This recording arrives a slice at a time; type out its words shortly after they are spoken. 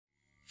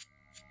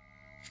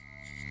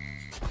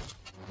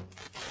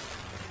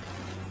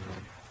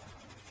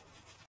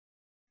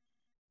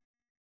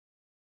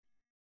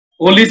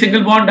Only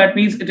single bond, that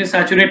means it is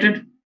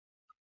saturated.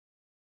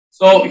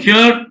 So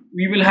here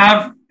we will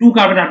have two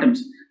carbon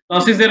atoms. Now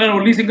since there are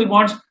only single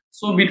bonds,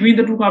 so between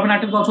the two carbon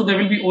atoms also there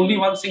will be only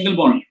one single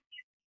bond.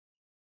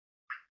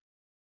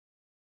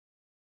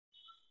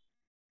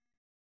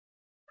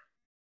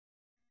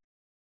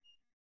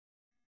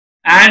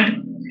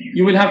 And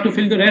you will have to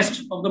fill the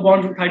rest of the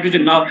bonds with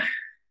hydrogen. Now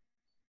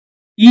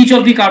each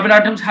of the carbon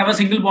atoms have a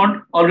single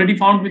bond already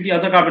found with the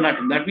other carbon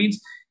atom. That means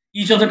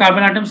each of the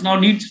carbon atoms now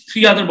needs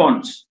three other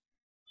bonds.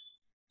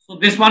 So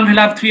this one will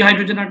have three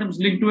hydrogen atoms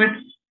linked to it,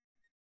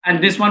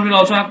 and this one will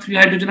also have three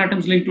hydrogen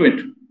atoms linked to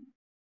it.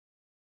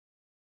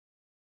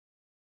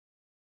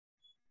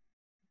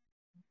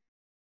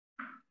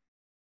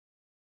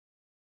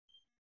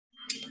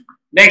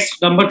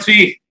 Next, number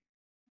 3,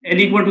 n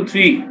equal to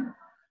 3.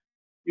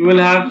 You will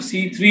have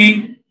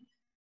C3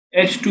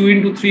 H2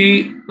 into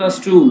 3 plus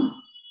 2,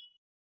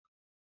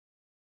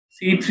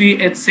 C3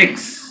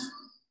 H6,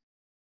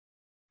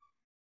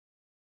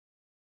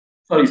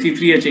 sorry,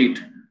 C3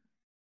 H8.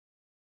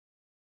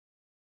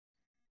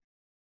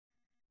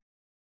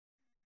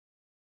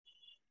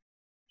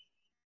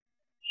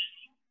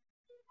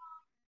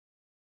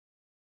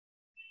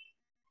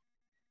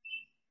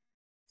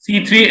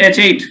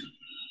 C3H8.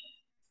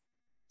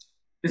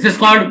 This is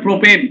called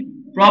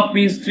propane. Prop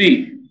means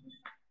 3.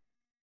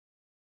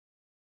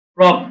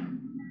 Prop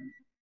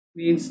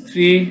means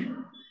 3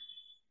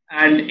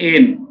 and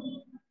ane.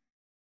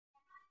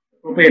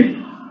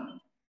 Propane.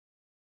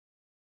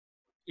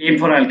 Ane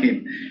for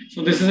alkane.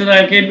 So this is an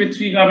alkane with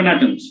 3 carbon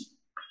atoms.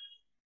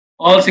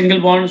 All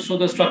single bonds. So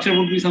the structure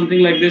would be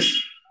something like this.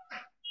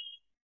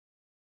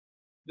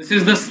 This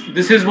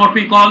is what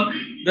we call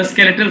the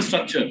skeletal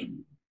structure.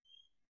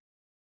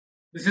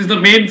 This is the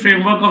main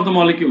framework of the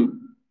molecule,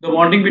 the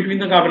bonding between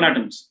the carbon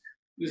atoms.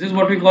 This is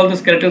what we call the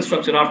skeletal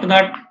structure. After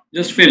that,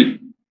 just fill.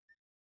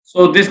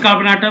 So this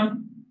carbon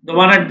atom, the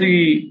one at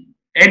the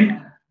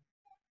end,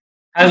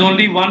 has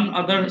only one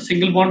other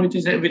single bond which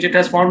it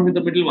has formed with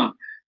the middle one.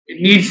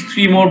 It needs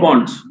 3 more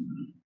bonds.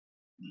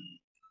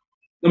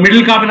 The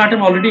middle carbon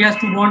atom already has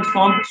 2 bonds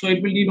formed, so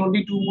it will need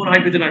only 2 more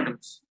hydrogen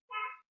atoms.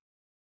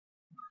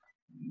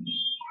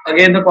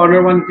 Again, the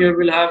corner one here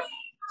will have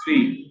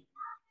 3.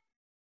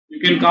 You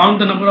can count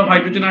the number of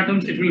hydrogen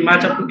atoms, it will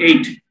match up to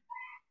 8.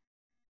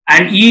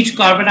 And each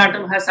carbon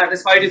atom has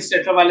satisfied its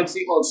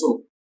tetravalency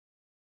also.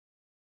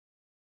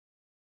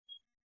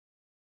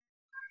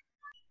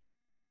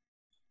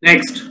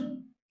 Next,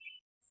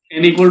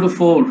 n equal to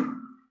 4.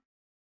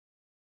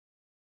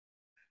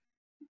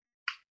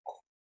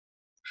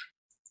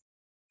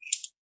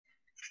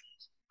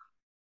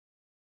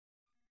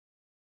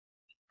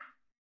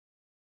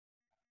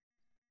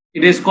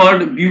 It is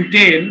called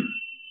butane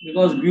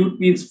because but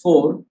means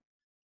 4.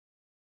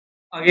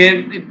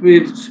 Again,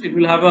 it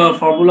will have a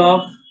formula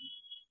of,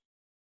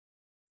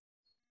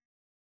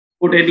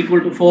 put n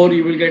equal to 4,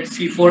 you will get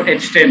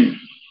C4H10.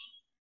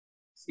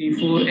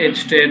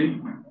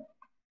 C4H10.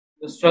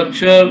 The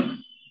structure,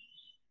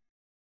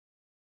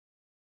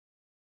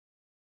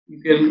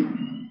 you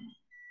can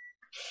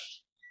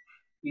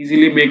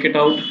easily make it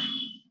out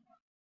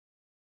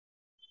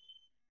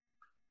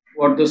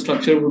what the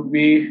structure would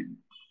be.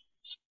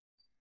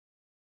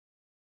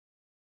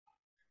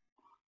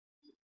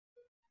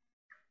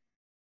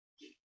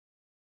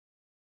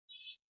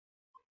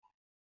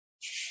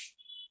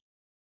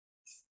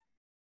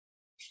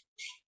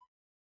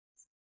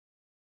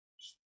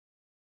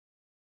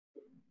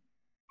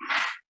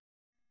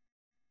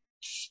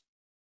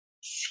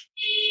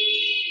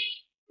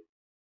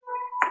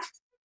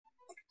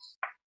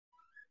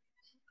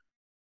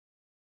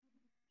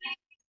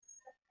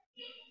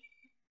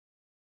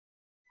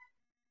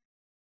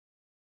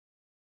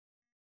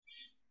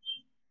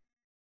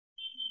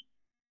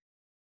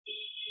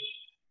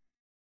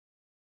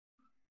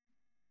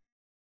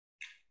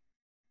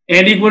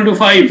 N equal to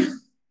 5.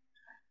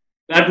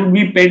 That would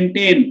be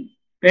pentane.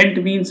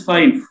 Pent means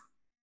 5.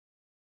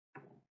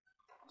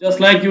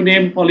 Just like you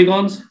name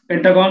polygons,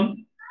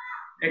 pentagon,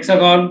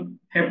 hexagon,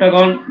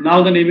 heptagon.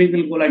 Now the naming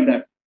will go like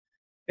that.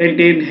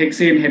 Pentane,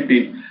 hexane,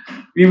 heptane.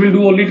 We will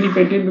do only till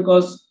pentane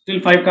because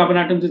till 5 carbon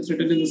atoms it's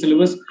written in the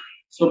syllabus.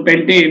 So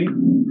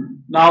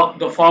pentane. Now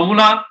the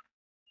formula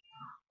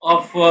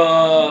of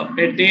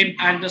pentane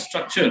and the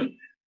structure.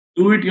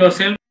 Do it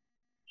yourself.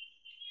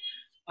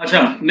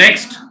 Acha,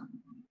 next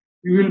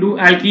we will do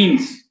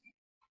alkenes.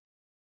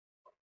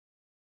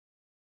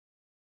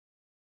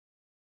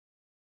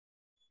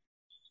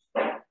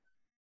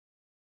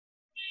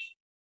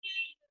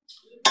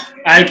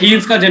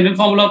 Alkenes का general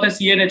formula होता है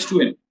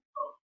CnH2n.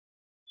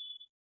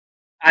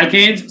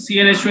 Alkanes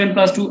CnH2n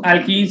plus 2,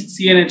 alkenes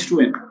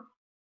CnH2n.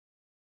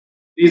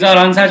 These are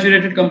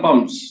unsaturated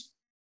compounds.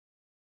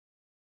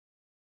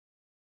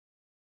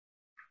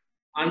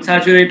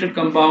 Unsaturated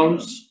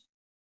compounds.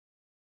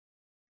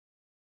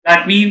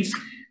 That means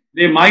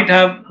they might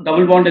have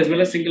double bond as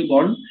well as single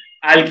bond.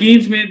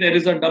 Alkenes mein there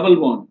is a double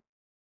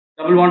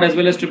bond as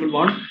well as triple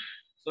bond.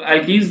 So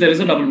alkenes there is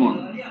a double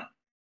bond.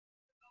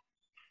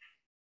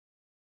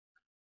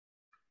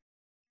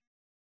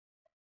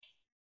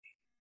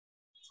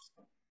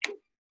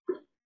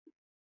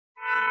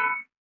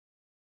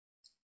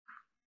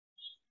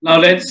 Now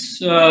let's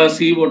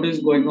see what is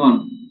going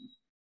on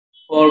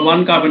for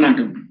one carbon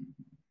atom.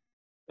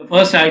 The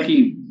first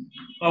alkene.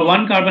 For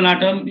one carbon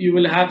atom, you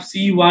will have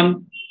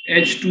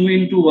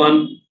C1H2 into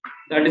 1,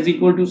 that is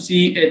equal to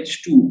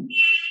CH2.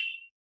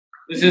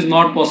 This is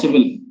not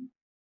possible.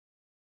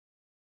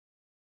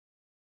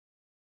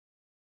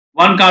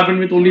 One carbon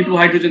with only 2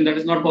 hydrogen, that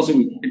is not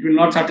possible. It will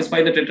not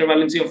satisfy the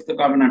tetravalency of the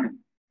carbon atom.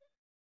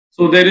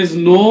 So there is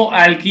no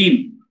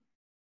alkene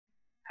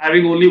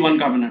having only one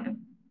carbon atom.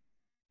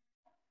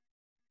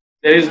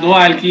 There is no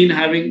alkene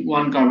having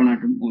one carbon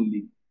atom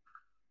only.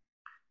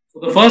 So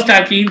the first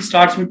alkene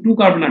starts with 2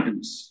 carbon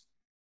atoms.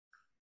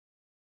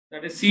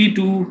 That is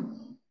C2H2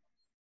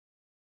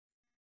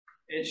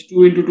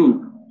 into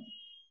 2.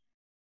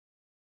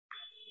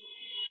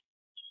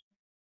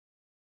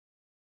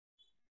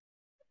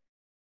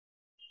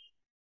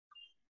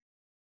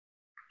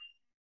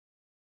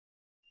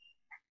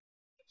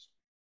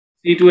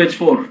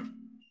 C2H4.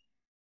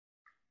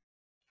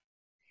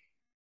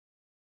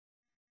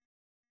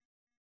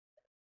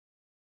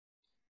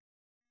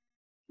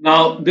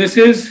 Now this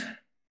is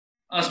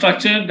a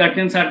structure that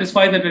can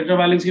satisfy the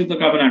tetravalency of the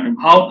carbon atom.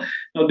 How?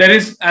 Now there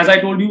is, as I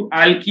told you,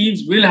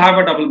 alkenes will have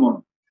a double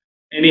bond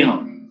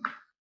anyhow.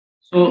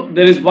 So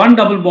there is one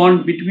double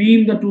bond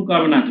between the 2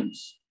 carbon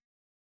atoms.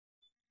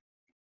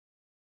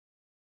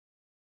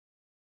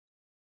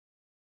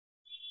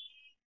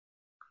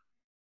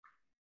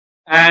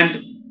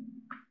 And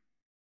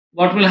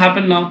what will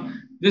happen now?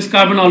 This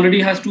carbon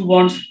already has 2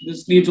 bonds.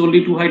 This needs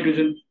only 2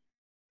 hydrogen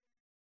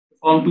to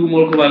form 2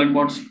 more covalent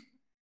bonds.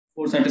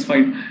 4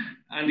 satisfied,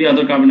 and the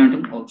other carbon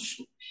atom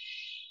also.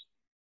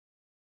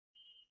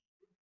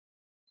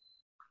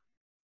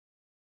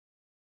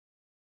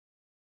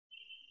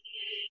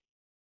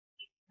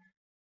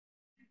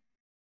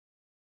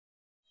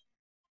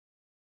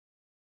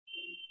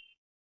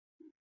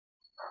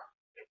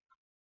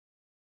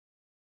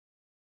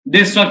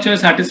 This structure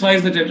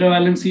satisfies the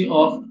tetravalency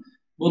of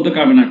both the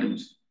carbon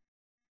atoms.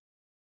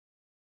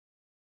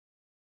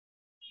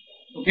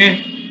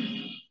 Okay.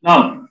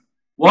 Now,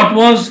 what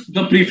was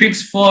the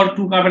prefix for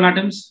 2 carbon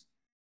atoms?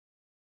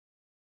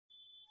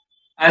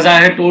 As I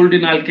had told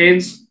in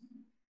alkanes,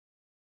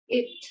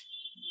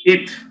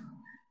 it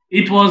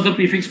was the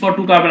prefix for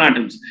 2 carbon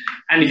atoms.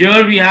 And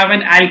here we have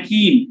an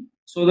alkene,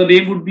 so the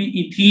name would be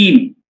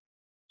ethene.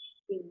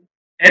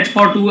 H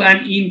for 2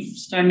 and ene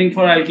standing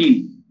for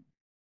alkene.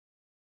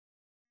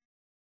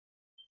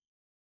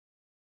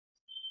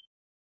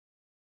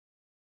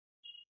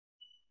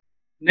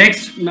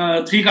 Next,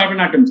 3 carbon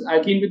atoms.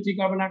 Alkene with 3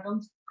 carbon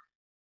atoms.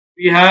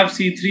 We have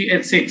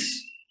C3H6.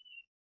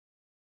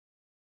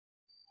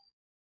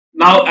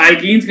 Now,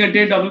 alkenes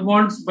contain double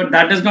bonds, but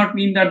that does not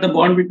mean that the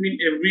bond between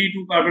every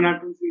 2 carbon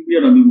atoms will be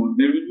a double bond.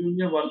 There will be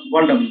only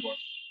one double bond.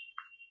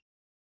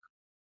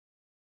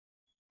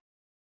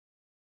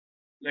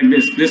 Like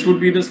this. This would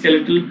be the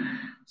skeletal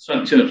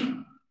structure.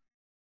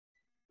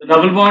 The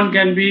double bond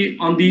can be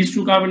on these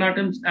 2 carbon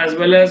atoms as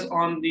well as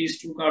on these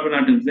 2 carbon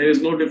atoms. There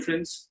is no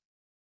difference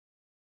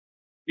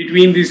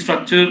between these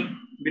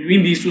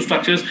 2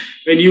 structures.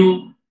 When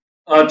you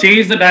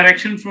change the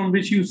direction from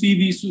which you see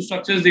these 2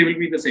 structures, they will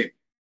be the same.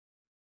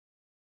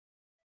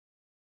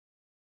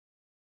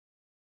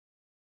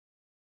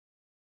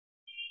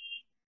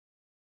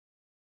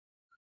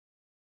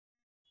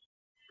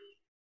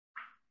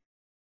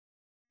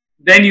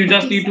 Then you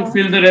just need to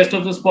fill the rest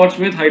of the spots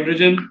with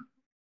hydrogen.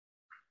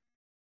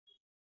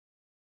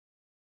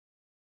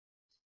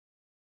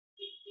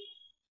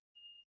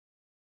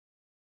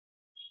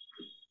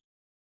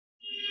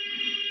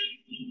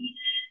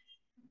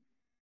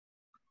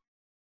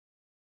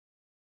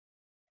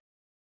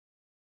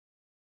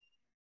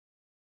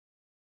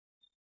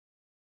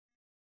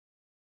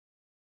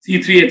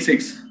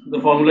 C3H6,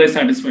 the formula is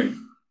satisfied.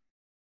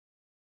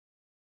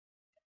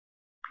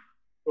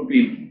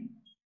 Propene.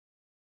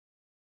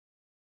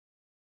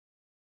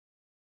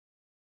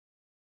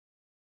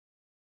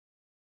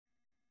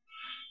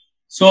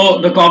 So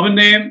the common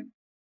name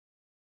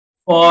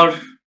for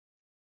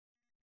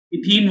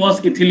ethene was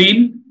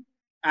ethylene,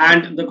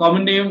 and the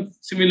common name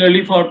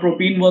similarly for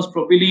propene was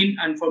propylene,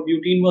 and for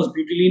butene was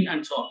butylene,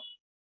 and so on.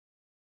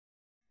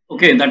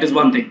 Okay, that is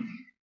one thing.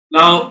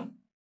 Now,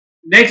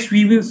 next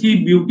we will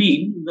see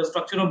butene, the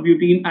structure of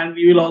butene, and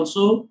we will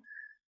also,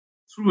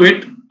 through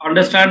it,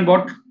 understand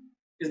what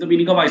is the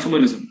meaning of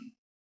isomerism.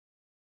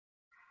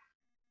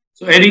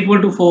 So N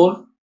equal to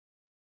 4,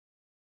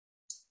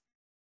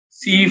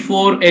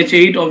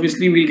 C4H8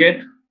 obviously we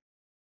get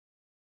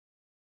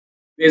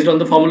based on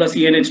the formula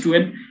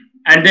CnH2n,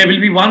 and there will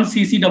be one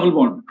CC double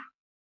bond.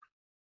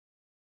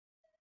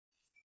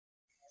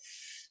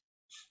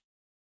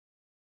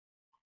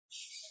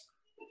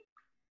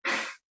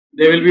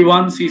 There will be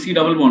one CC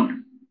double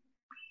bond.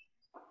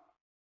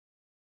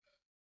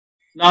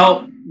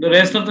 Now, the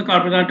rest of the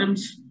carbon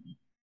atoms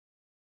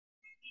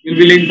will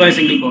be linked by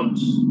single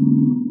bonds.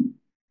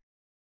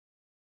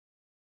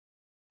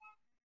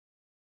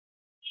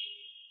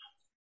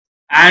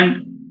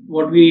 And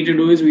what we need to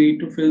do is we need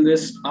to fill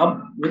this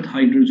up with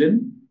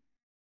hydrogen.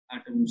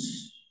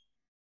 atoms.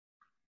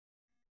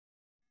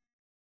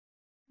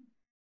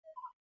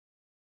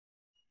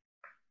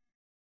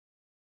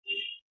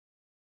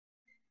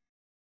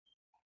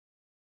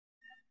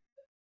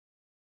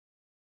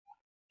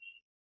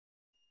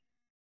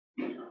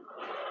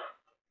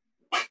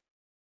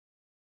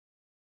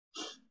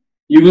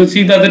 You will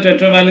see that the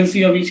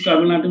tetravalency of each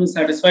carbon atom is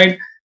satisfied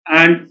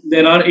and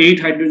there are 8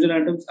 hydrogen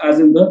atoms as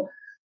in the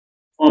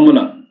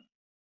formula.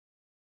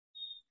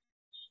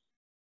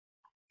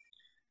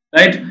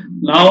 Right?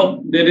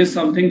 Now, there is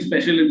something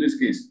special in this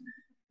case,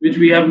 which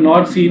we have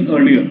not seen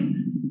earlier.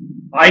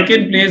 I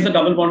can place the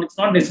double bond. It's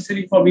not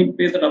necessary for me to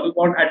place the double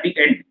bond at the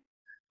end.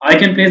 I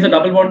can place the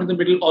double bond in the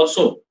middle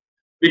also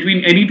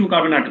between any 2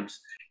 carbon atoms.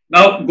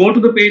 Now, go to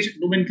the page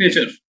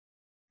nomenclature.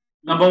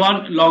 Number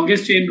 1,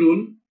 longest chain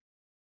rule.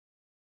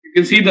 You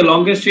can see the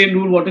longest chain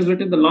rule. What is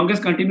written? The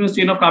longest continuous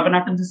chain of carbon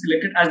atoms is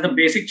selected as the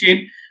basic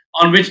chain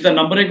on which the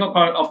numbering of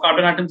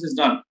carbon atoms is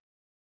done.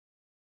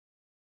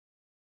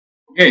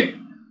 Okay.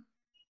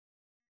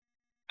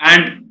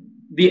 And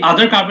the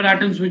other carbon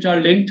atoms which are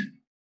linked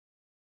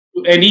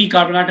to any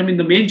carbon atom in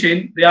the main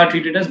chain, they are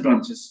treated as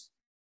branches.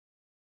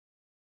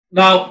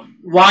 Now,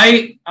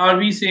 why are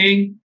we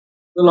saying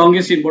the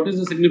longest chain? What is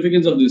the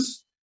significance of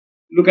this?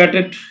 Look at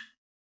it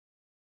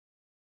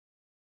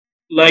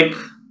like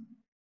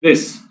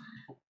this.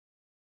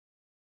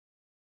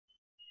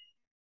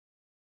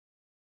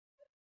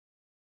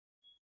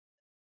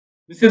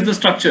 This is the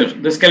structure,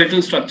 the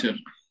skeletal structure.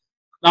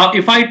 Now,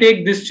 if I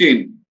take this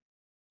chain,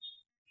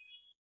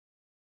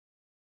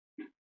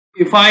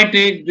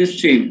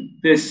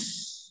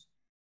 this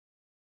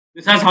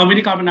has how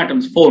many carbon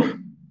atoms? 4.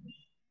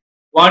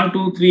 1,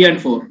 2, 3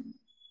 and 4.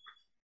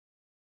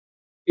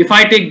 If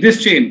I take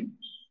this chain,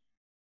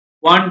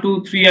 1,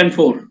 2, 3 and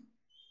 4.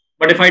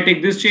 But if I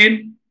take this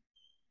chain,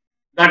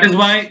 that is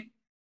why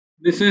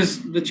this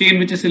is the chain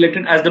which is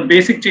selected as the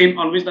basic chain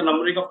on which the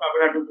numbering of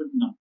carbon atoms will be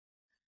done.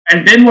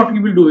 And then what we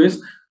will do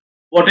is,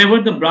 whatever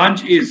the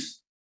branch is,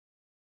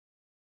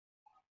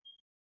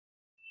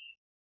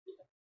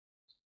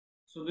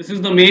 so this is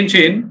the main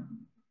chain,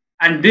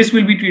 and this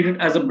will be treated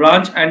as a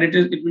branch, and it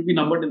will be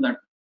numbered in that.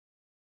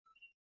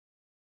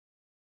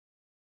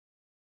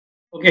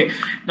 Okay.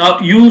 Now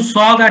you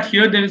saw that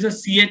here there is a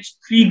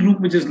CH3 group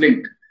which is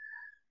linked.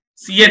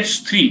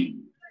 CH3.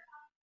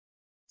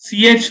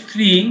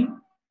 CH3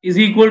 is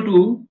equal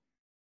to,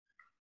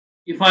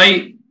 if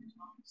I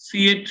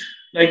see it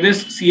like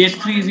this,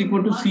 CH3 is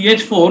equal to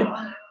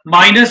CH4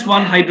 minus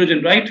 1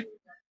 hydrogen, right?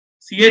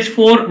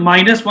 CH4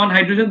 minus 1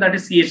 hydrogen, that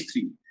is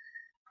CH3.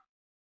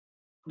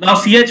 Now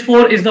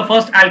CH4 is the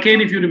first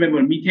alkane, if you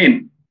remember,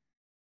 methane.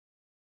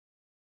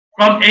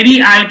 From any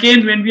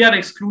alkane, when we are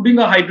excluding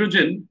a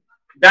hydrogen,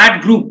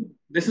 that group,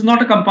 this is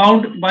not a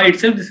compound by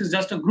itself, this is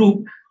just a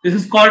group, this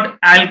is called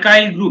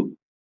alkyl group.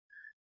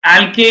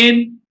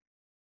 Alkane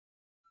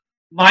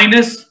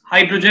minus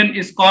hydrogen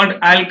is called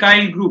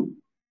alkyl group.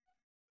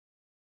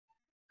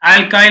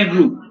 Alkyl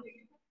group.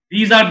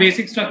 These are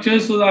basic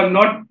structures, so I'm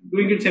not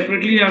doing it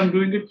separately, I'm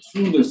doing it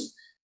through this.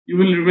 You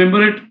will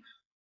remember it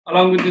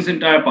along with this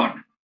entire part.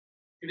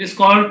 It is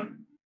called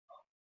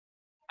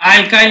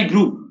alkyl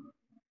group.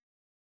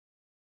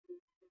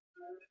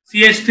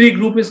 CH3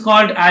 group is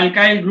called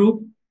alkyl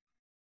group.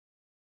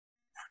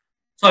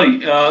 Sorry,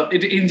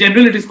 in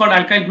general it is called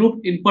alkyl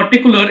group. In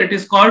particular, it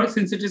is called,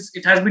 since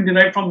it has been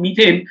derived from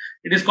methane,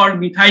 it is called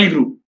methyl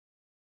group.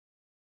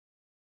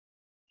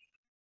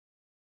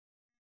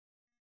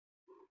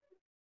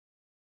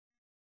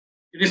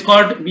 It is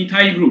called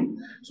methyl group.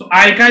 So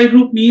alkyl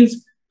group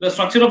means the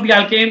structure of the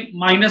alkane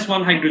minus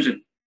 1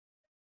 hydrogen.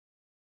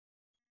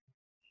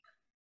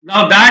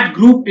 Now that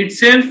group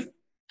itself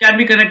can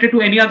be connected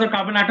to any other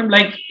carbon atom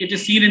like it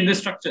is seen in this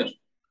structure.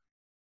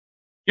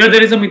 Here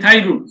there is a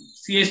methyl group,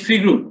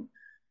 CH3 group,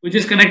 which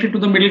is connected to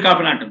the middle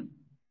carbon atom.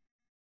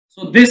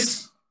 So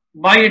this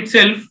by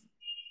itself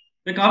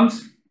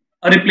becomes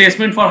a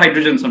replacement for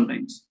hydrogen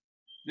sometimes,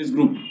 this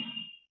group.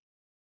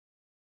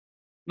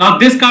 Now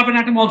this carbon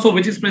atom also,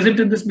 which is present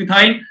in this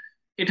methyl,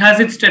 it has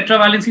its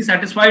tetravalency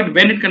satisfied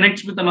when it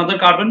connects with another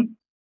carbon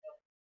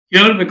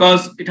here,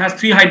 because it has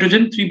 3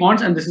 hydrogen, 3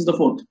 bonds, and this is the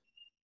 4th.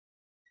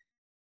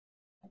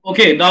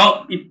 Okay,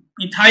 now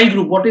ethyl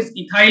group. What is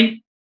ethyl?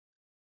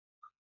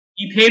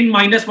 Ethane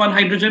minus 1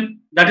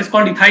 hydrogen, that is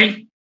called ethyl.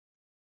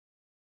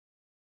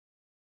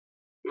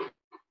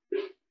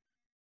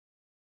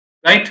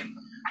 Right?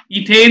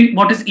 Ethane,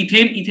 what is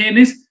ethane? Ethane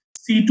is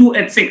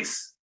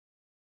C2H6.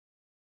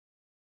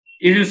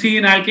 If you see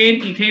in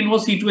alkane, ethane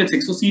was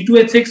C2H6. So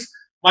C2H6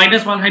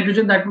 minus 1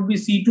 hydrogen, that would be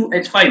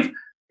C2H5.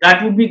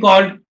 That would be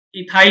called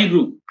ethyl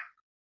group.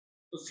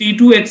 So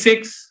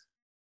C2H6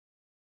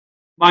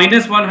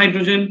 minus 1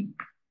 hydrogen,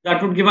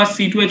 that would give us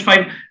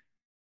C2H5.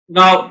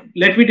 Now,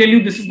 let me tell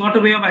you, this is not a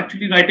way of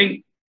actually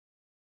writing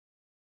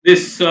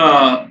this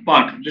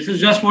part. This is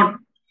just what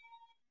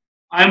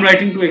I am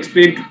writing to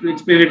explain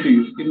it to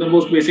you in the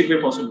most basic way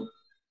possible.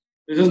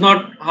 This is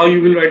not how you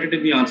will write it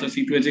in the answer,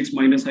 C2H6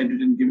 minus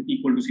hydrogen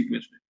equal to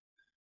C2H5.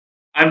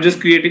 I am just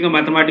creating a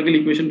mathematical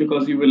equation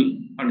because you will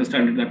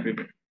understand it that way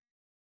better.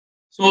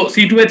 So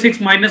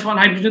C2H6 minus 1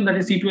 hydrogen, that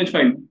is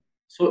C2H5.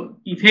 So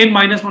ethane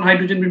minus 1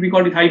 hydrogen will be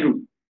called ethyl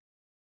group.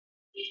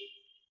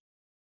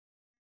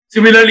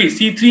 Similarly,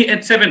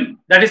 C3H7,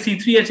 that is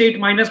C3H8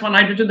 minus 1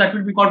 hydrogen, that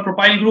will be called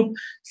propyl group.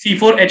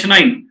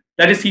 C4H9,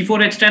 that is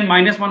C4H10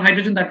 minus 1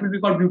 hydrogen, that will be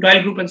called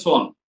butyl group, and so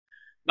on.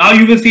 Now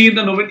you will see in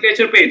the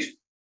nomenclature page,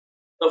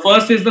 the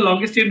first is the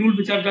longest chain rule,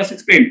 which I have just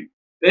explained.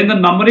 Then the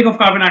numbering of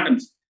carbon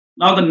atoms.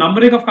 Now the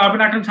numbering of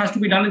carbon atoms has to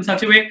be done in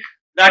such a way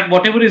that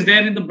whatever is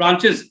there in the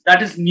branches,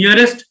 that is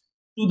nearest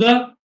to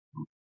the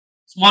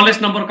smallest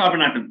number of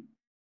carbon atom.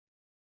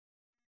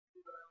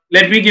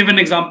 Let me give an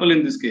example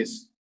in this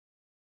case.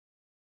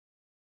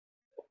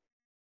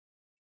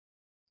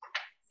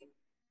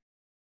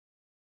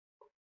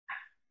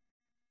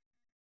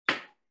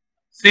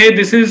 Say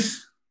this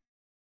is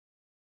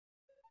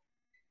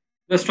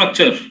the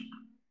structure,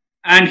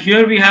 and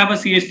here we have a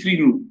CH3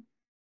 group,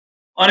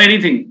 or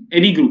anything,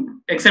 any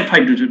group except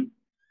hydrogen.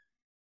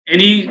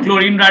 Any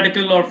chlorine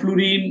radical or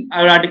fluorine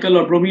radical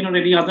or bromine or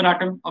any other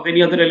atom of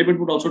any other element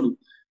would also do,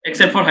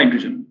 except for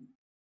hydrogen.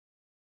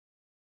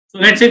 So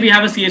let's say we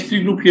have a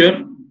CH3 group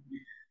here.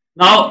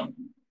 Now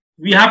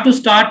we have to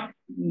start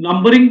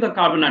numbering the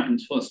carbon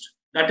atoms first.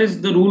 That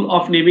is the rule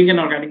of naming an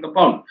organic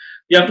compound.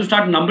 You have to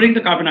start numbering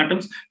the carbon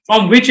atoms.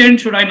 From which end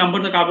should I number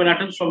the carbon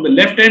atoms? From the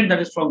left end, that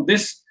is from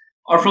this,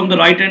 or from the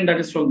right end, that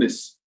is from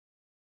this?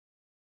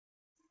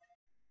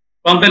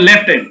 From the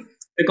left end,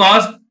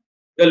 because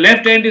the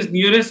left end is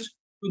nearest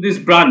to this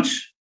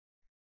branch.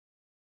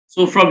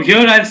 So from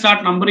here, I'll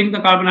start numbering the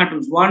carbon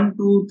atoms. 1,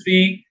 2,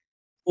 3,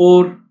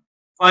 4,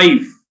 5.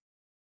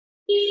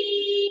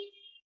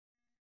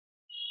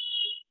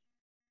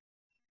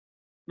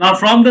 Now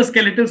from the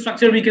skeletal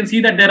structure, we can see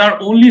that there are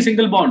only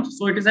single bonds.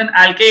 So it is an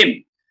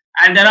alkane,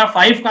 and there are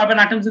 5 carbon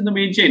atoms in the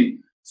main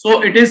chain.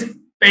 So it is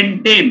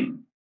pentane.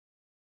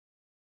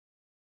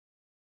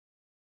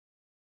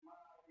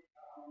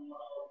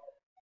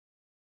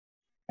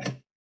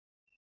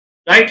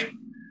 Right?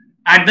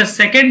 At the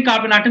second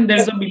carbon atom, there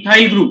is a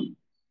methyl group.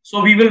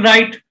 So we will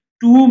write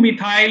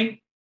 2-methyl,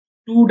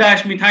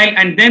 2-methyl,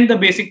 and then the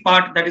basic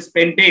part, that is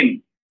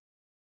pentane.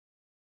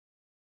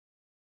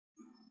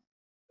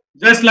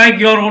 Just like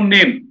your own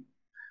name.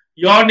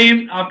 Your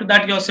name, after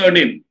that your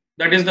surname.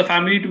 That is the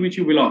family to which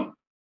you belong.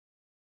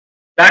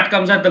 That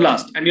comes at the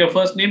last, and your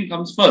first name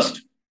comes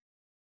first.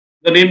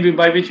 The name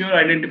by which you are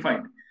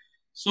identified.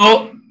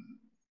 So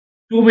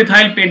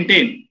 2-methyl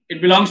pentane.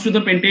 It belongs to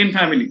the pentane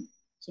family.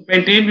 So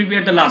pentane will be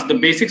at the last. The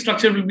basic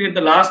structure will be at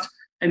the last,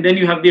 and then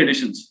you have the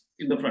additions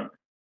in the front.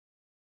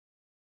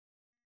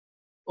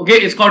 Okay,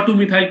 it's called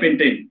 2-methyl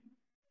pentane.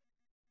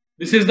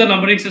 This is the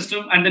numbering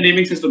system and the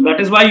naming system. That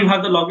is why you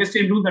have the longest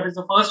chain rule. That is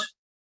the first.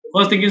 The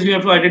first thing is you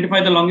have to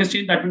identify the longest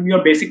chain. That will be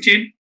your basic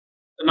chain.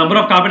 The number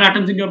of carbon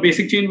atoms in your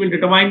basic chain will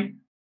determine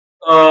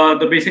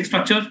the basic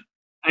structure.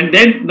 And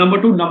then number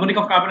 2, numbering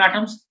of carbon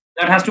atoms.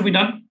 That has to be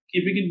done,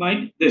 keeping in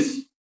mind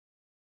this.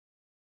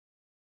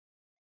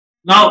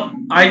 Now,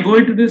 I'll go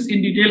into this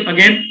in detail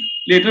again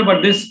later,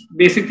 but this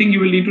basic thing you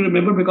will need to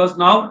remember, because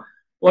now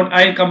what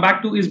I'll come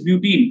back to is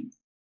butene.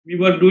 We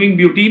were doing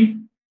butene.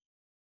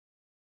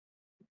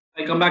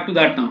 I'll come back to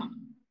that now.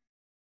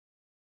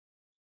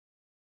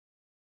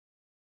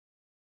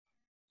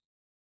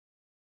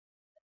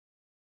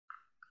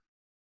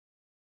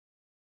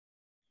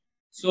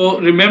 So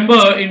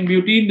remember, in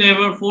butene there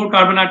were 4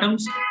 carbon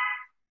atoms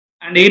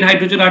and 8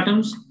 hydrogen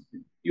atoms.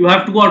 You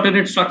have 2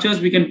 alternate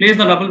structures. We can place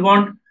the double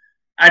bond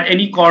at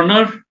any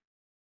corner.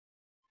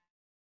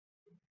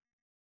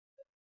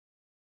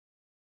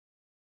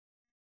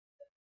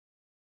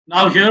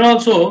 Now here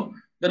also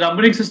the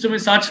numbering system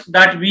is such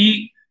that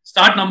we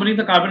start numbering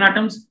the carbon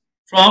atoms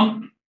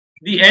from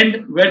the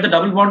end where the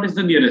double bond is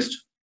the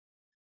nearest.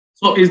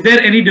 So is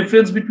there any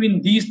difference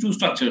between these 2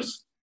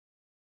 structures?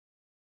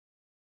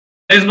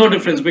 There is no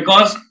difference,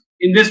 because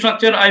in this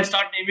structure I'll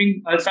start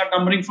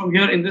numbering from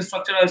here. In this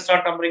structure I'll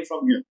start numbering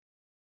from here.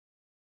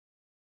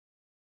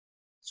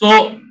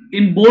 So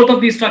in both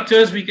of these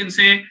structures we can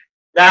say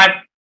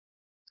that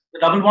the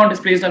double bond is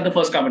placed at the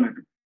first carbon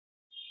atom.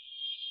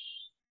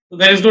 So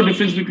there is no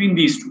difference between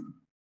these 2.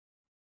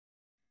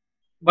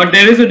 But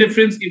there is a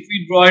difference if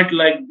we draw it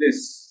like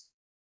this.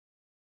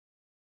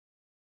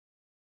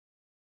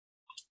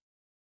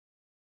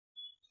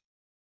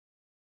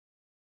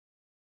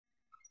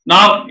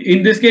 Now,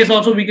 in this case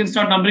also, we can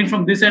start numbering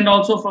from this end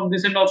also,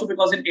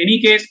 because in any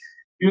case,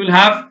 you will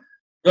have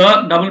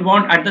the double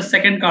bond at the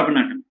second carbon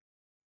atom.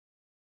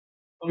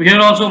 From here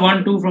also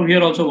 1, 2, from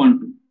here also 1,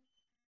 2.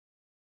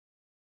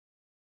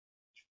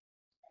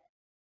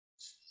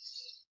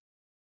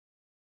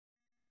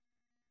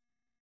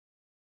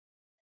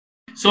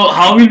 So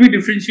how will we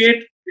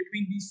differentiate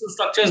between these 2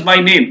 structures by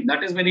name?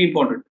 That is very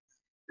important.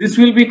 This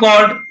will be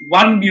called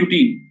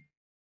 1-butene.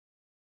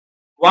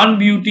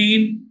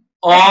 1-butene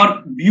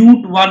or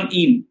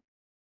but-1-ene.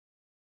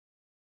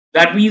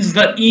 That means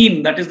the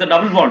ene, that is the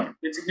double bond,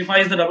 which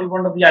signifies the double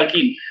bond of the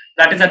alkene,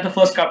 that is at the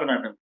first carbon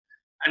atom.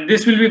 And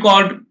this will be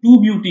called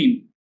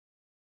 2-butene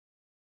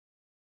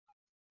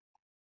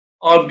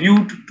or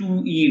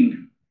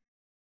but-2-ene.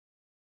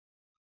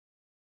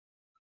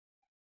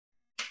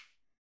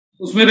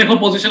 उसमें देखो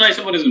position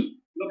isomerism.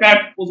 Look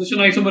at position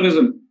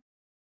isomerism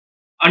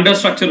under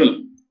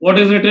structural. What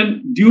is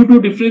written? Due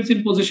to difference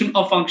in position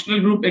of functional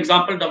group,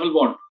 example double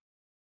bond.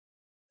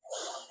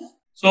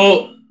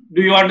 So,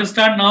 do you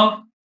understand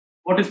now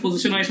what is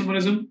position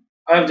isomerism?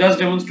 I have just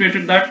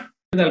demonstrated that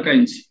with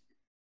alkynes.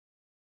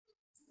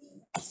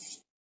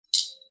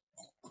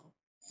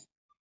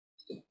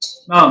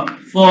 Now,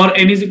 for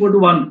n is equal to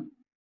 1,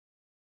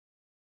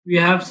 we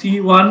have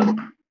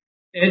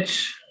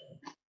C1H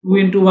 2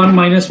 into 1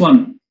 minus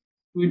 1,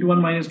 2 into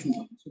 1 minus 2.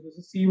 So this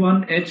is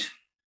C1H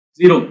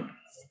 0.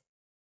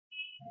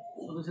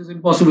 So this is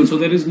impossible. So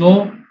there is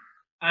no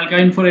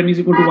alkyne for n is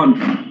equal to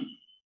 1.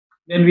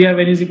 Then we have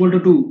n is equal to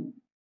 2.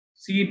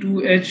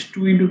 C2H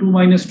 2 into 2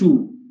 minus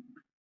 2.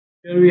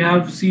 Here we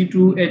have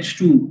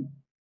C2H2.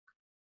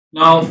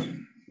 Now,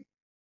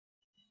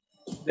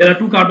 there are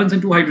 2 carbons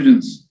and 2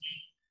 hydrogens.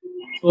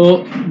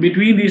 So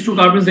between these 2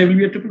 carbons, there will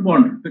be a triple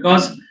bond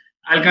because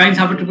alkynes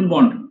have a triple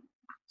bond.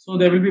 So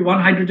there will be one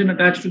hydrogen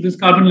attached to this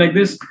carbon like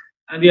this,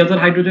 and the other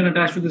hydrogen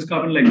attached to this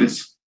carbon like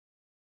this.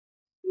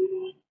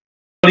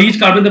 For each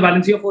carbon, the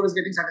valency of 4 is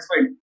getting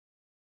satisfied.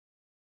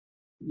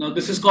 Now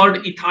this is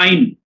called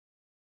ethyne.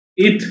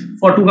 Eth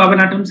for 2 carbon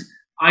atoms,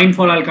 yne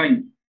for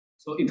alkyne.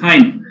 So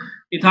ethyne.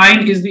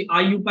 Ethyne is the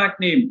IUPAC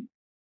name.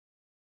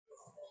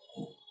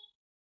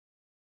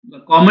 The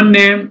common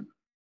name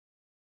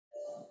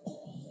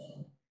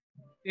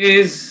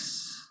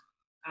is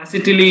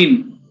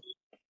acetylene.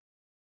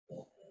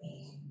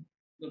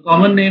 The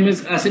common name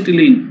is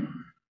acetylene.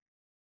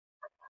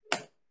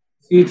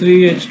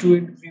 C3H2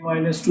 into 3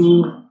 minus 2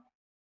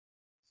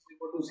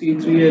 equal to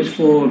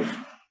C3H4.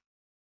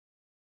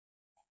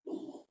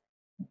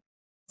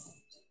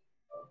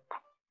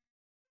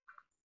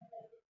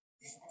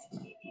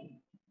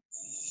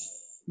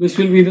 This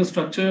will be the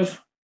structure.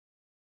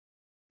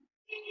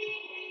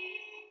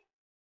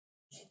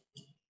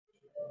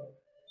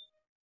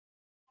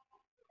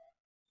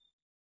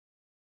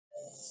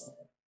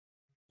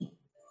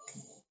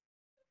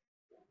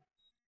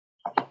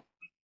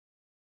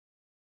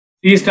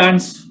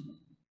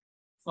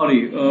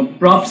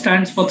 Prop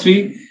stands for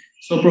 3,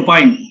 so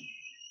propyne.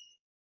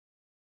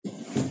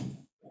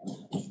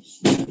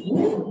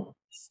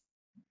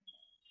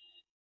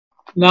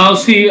 Now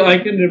see, I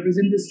can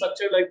represent this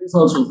structure like this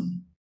also.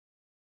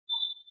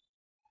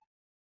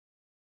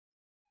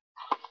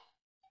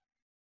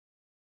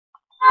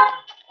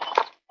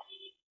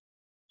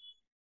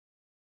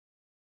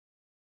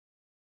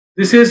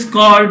 This is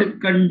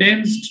called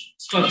condensed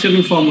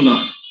structural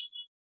formula.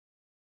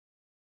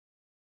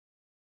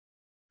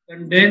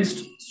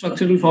 Condensed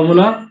structural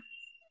formula.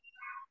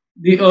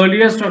 The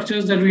earlier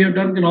structures that we have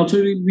done can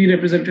also be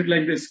represented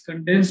like this,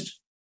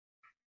 condensed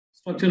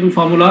structural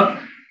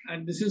formula,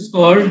 and this is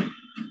called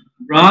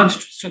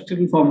branched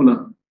structural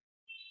formula.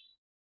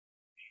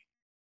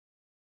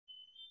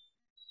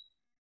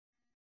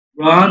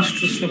 Branched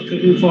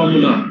structural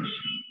formula.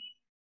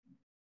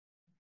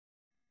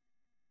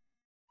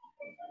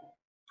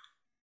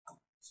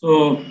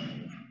 So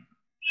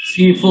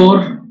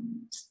C4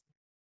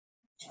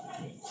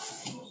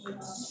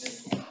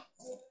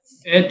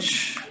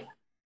 H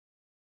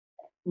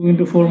 2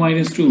 into 4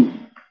 minus 2,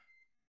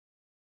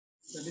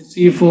 that is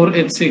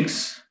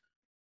C4H6.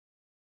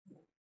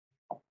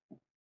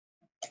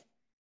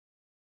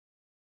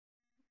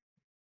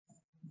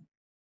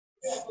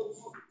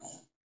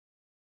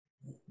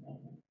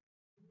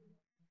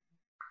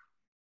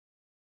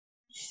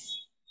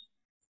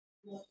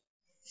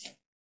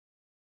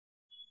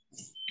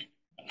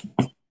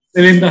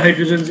 Fill in the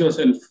hydrogens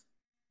yourself.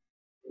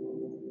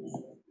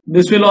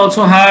 This will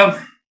also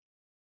have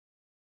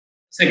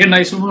second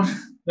isomer,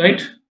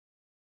 right?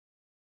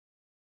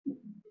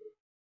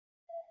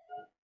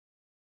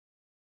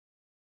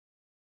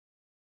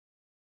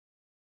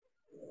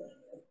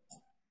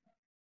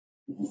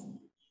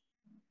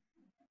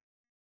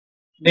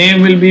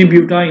 Name will be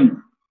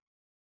butane.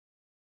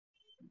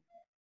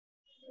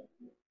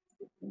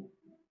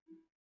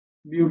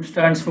 But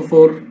stands for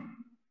 4.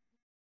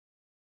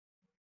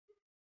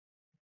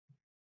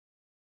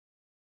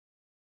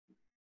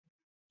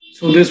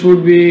 So this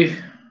would be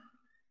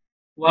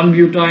 1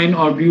 butane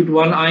or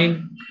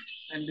but1-ine,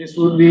 and this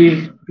would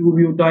be 2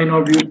 butane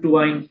or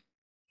but2-ine,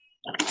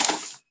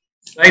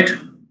 right?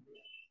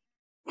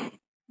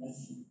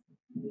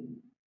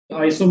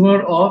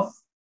 Isomer of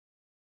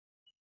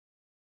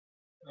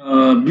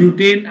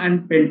butane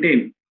and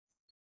pentane.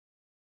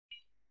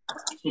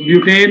 So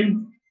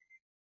butane,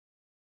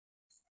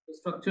 the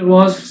structure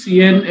was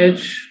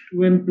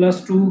CnH2n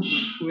plus 2,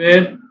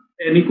 where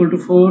n equal to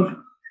 4,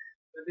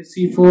 that is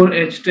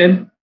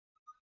C4H10.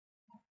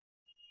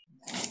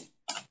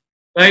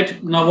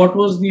 Right, now what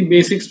was the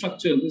basic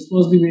structure? This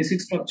was the basic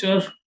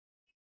structure.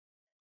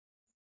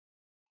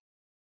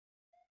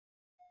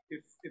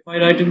 If I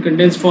write in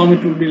condensed form,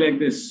 it would be like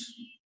this.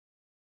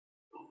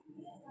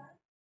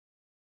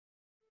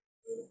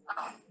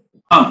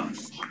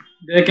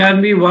 There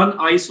can be one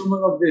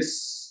isomer of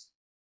this,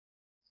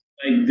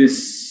 like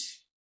this.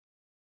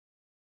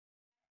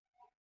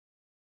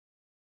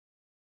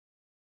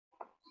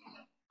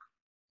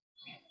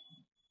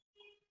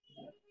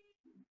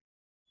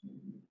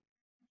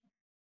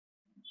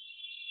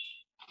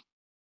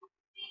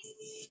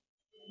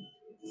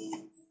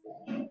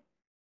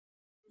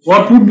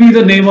 What would be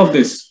the name of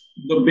this?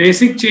 The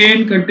basic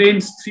chain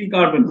contains 3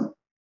 carbon.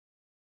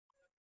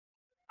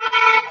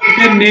 You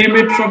can name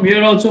it from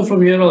here also,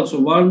 from here also.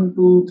 1,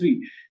 2,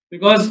 3.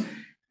 Because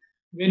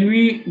when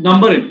we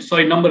number it,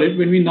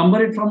 when we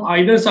number it from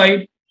either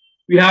side,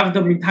 we have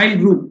the methyl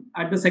group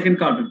at the second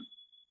carbon.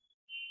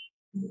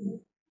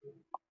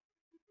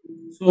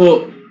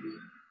 So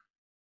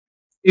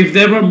if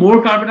there were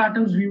more carbon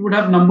atoms, we would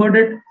have numbered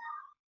it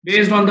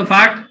based on the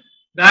fact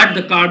that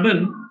the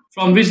carbon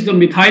from which the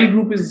methyl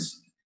group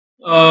is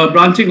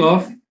branching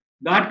off,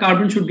 that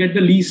carbon should get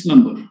the least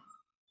number.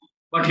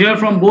 But here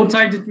from both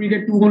sides it will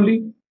get 2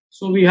 only.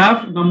 So we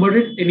have numbered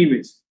it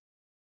anyways.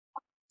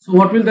 So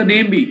what will the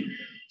name be?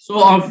 So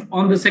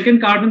on the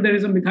second carbon there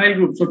is a methyl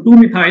group. So 2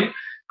 methyl,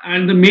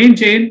 and the main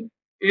chain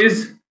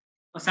is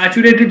a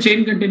saturated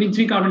chain containing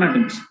 3 carbon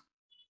atoms.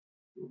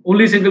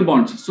 Only single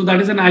bonds. So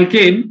that is an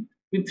alkane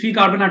with 3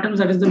 carbon atoms.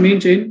 That is the main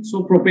chain.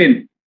 So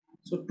propane.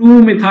 So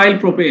 2 methyl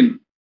propane.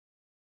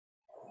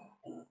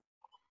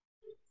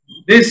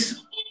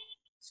 This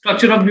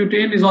structure of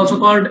butane is also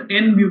called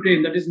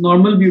N-butane, that is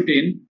normal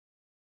butane.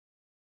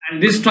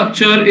 And this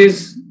structure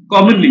is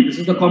commonly, this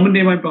is the common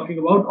name I'm talking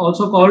about,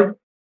 also called,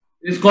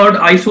 it is called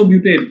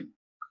isobutane.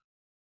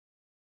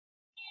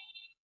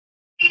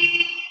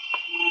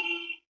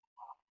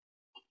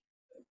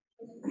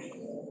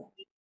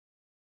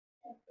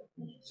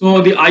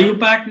 So the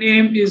IUPAC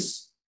name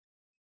is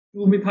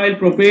 2-methyl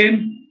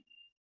propane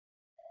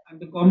and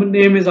the common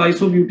name is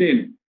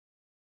isobutane.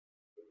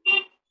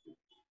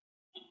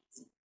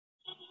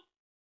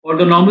 For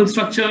the normal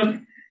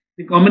structure,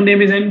 the common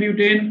name is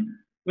N-butane,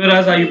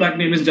 whereas IUPAC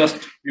name is just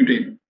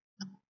butane.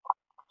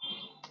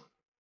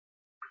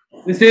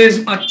 This is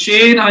a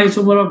chain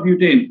isomer of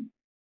butane,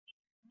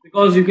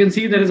 because you can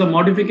see there is a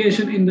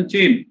modification in the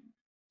chain.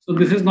 So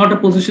this is not a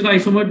position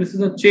isomer, this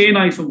is a chain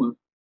isomer.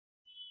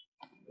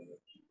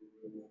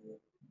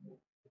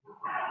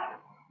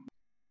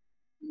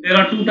 There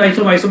are 2 types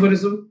of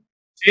isomerism,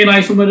 chain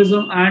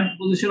isomerism and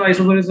position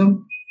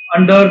isomerism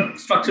under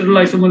structural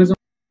isomerism.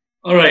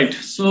 Alright,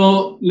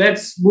 so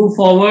let's move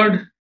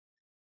forward,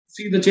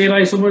 see the chain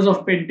isomers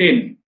of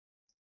pentane.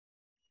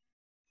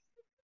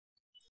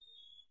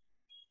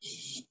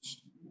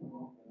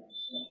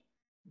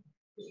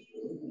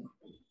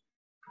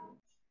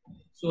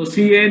 So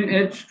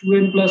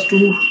CnH2n plus 2,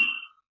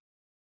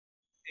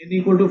 n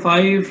equal to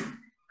 5,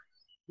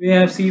 we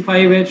have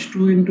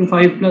C5H2 into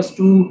 5 plus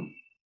 2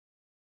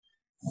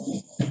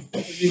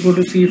 is equal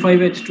to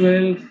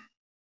C5H12.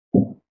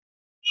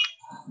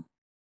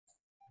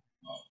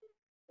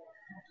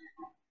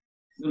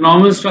 The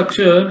normal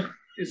structure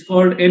is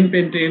called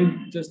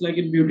N-pentane, just like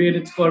in butane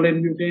it's called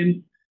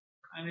N-butane,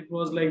 and it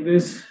was like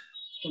this,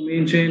 the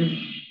main chain.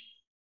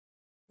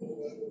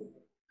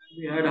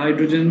 We had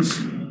hydrogens.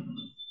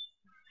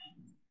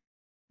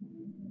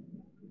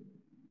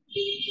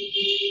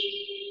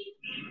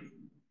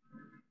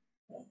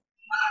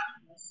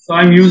 So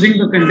I'm using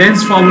the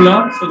condensed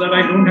formula so that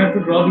I don't have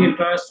to draw the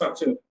entire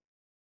structure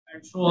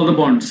and show all the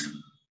bonds.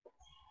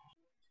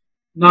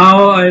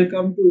 Now I'll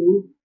come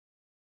to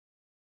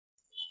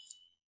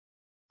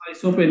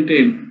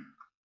isopentane.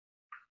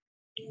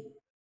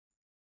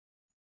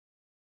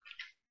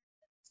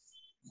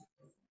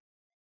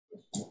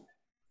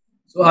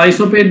 So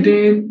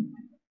isopentane,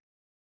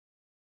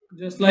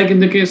 just like in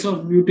the case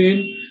of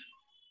butane,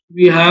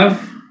 we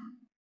have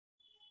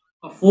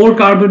a 4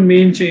 carbon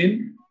main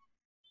chain.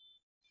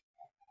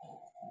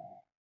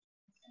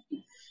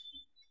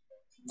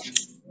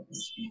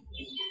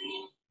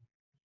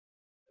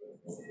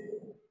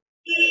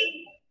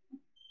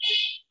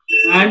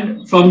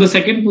 And from the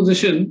second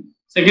position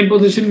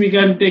we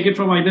can take it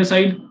from either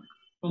side.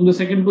 From the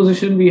second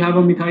position we have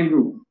a methyl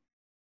group.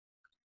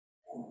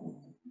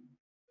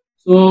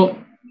 So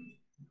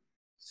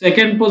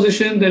second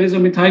position there is a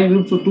methyl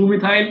group, so 2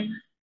 methyl.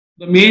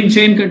 The main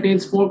chain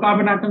contains 4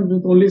 carbon atoms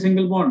with only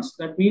single bonds.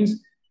 That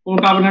means 4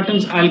 carbon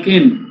atoms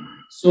alkane.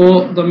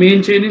 So the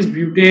main chain is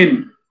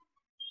butane,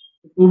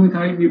 2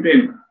 methyl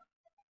butane.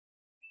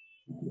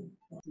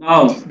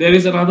 Now there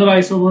is another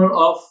isomer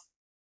of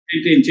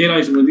pentane, chain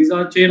isomer. These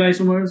are chain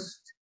isomers.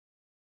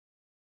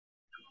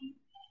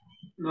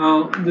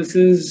 Now this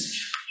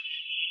is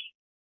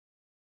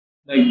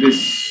like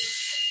this.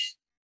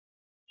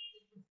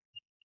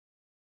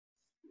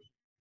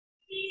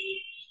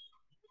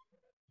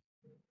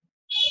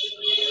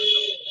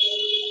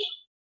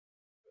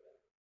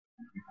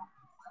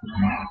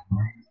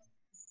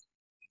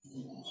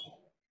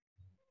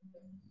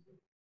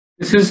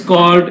 This is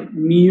called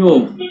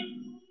neopentane.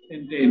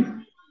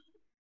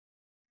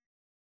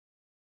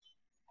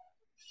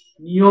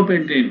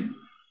 Neopentane.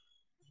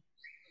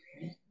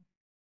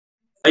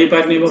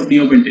 IUPAC name of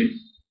neopentane.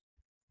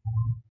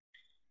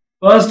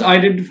 First,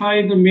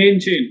 identify the main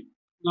chain.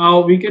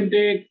 Now we can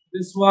take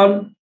this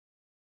one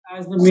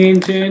as the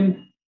main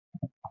chain,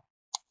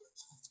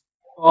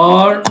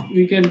 or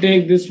we can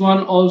take this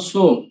one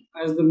also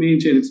as the main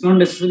chain. It's not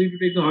necessary to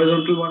take the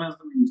horizontal one as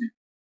the main chain.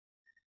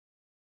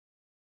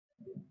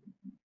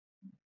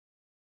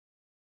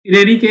 In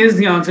any case,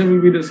 the answer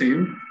will be the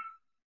same.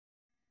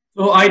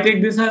 So I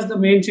take this as the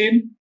main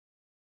chain,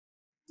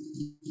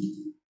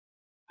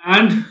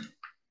 and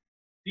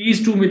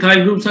these two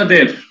methyl groups are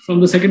there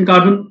from the second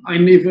carbon. I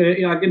can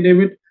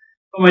name it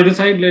from either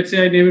side. Let's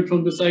say I name it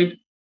from this side,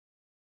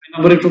 I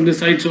number it from this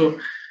side. So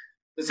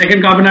the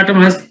second carbon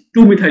atom has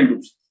two methyl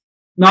groups.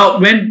 Now,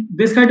 when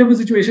this kind of a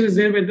situation is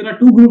there, where there are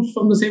two groups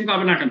from the same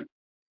carbon atom,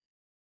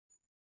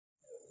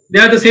 they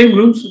are the same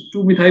groups,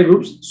 two methyl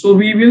groups. So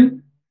we will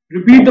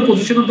repeat the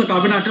position of the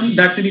carbon atom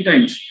that many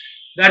times.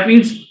 That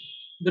means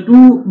the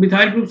two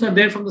methyl groups are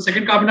there from the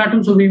second carbon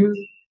atom. So we will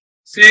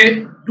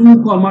say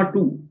 2,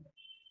 2.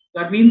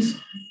 That means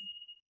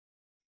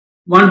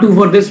 1, 2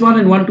 for this one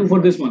and 1, 2 for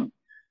this one,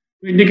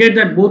 to indicate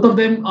that both of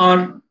them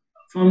are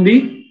from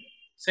the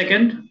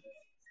second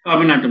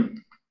carbon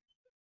atom.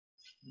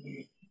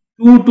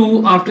 2,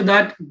 2 after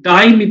that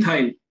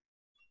dimethyl,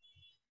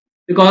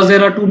 because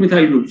there are two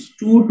methyl groups.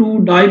 2, 2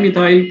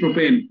 dimethyl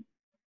propane.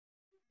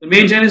 The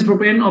main chain is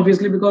propane,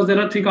 obviously, because there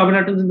are three carbon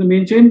atoms in the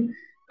main chain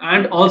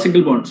and all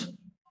single bonds.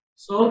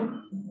 So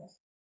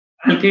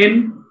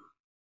alkane,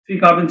 three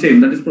carbon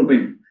chain, that is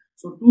propane.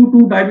 So 2,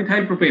 2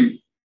 dimethyl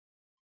propane.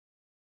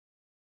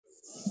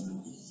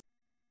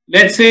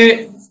 Let's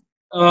say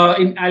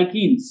in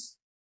alkenes,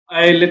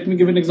 let me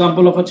give an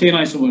example of a chain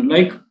isomer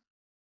like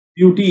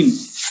butene.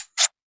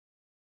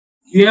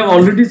 We have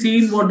already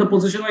seen what the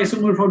position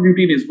isomer for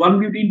butene is: 1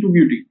 butene, 2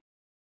 butene.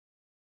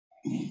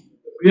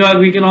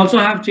 We can also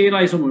have chain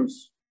isomers.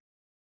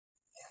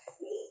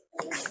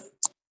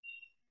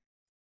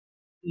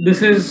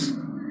 This is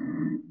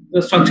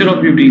the structure of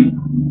butene.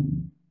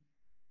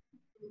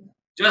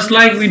 Just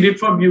like we did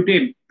for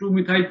butane,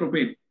 2-methyl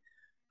propane.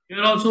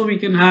 Here also we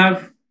can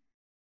have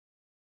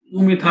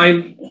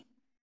 2-methyl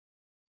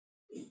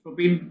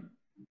propene.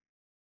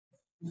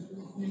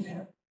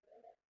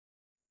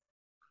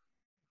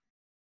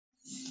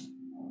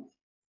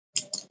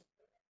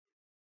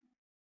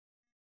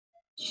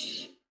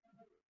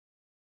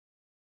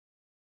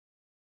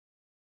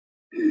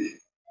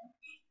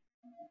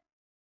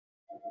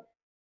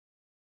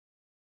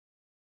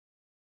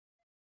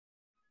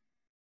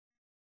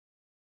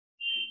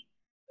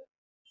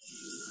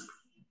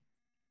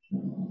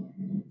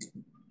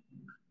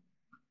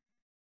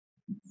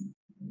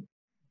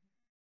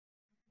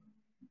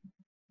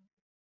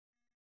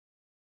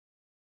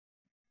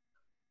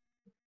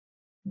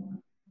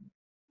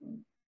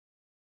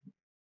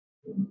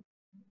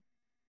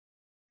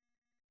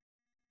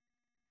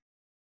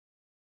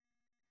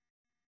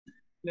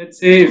 Let's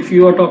say if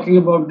you are talking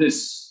about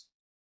this,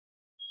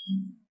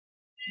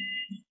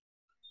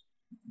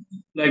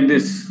 like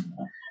this,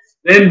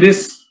 then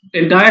this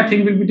entire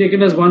thing will be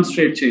taken as one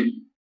straight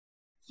chain.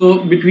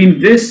 So between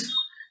this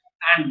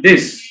and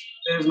this,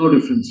 there is no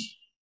difference.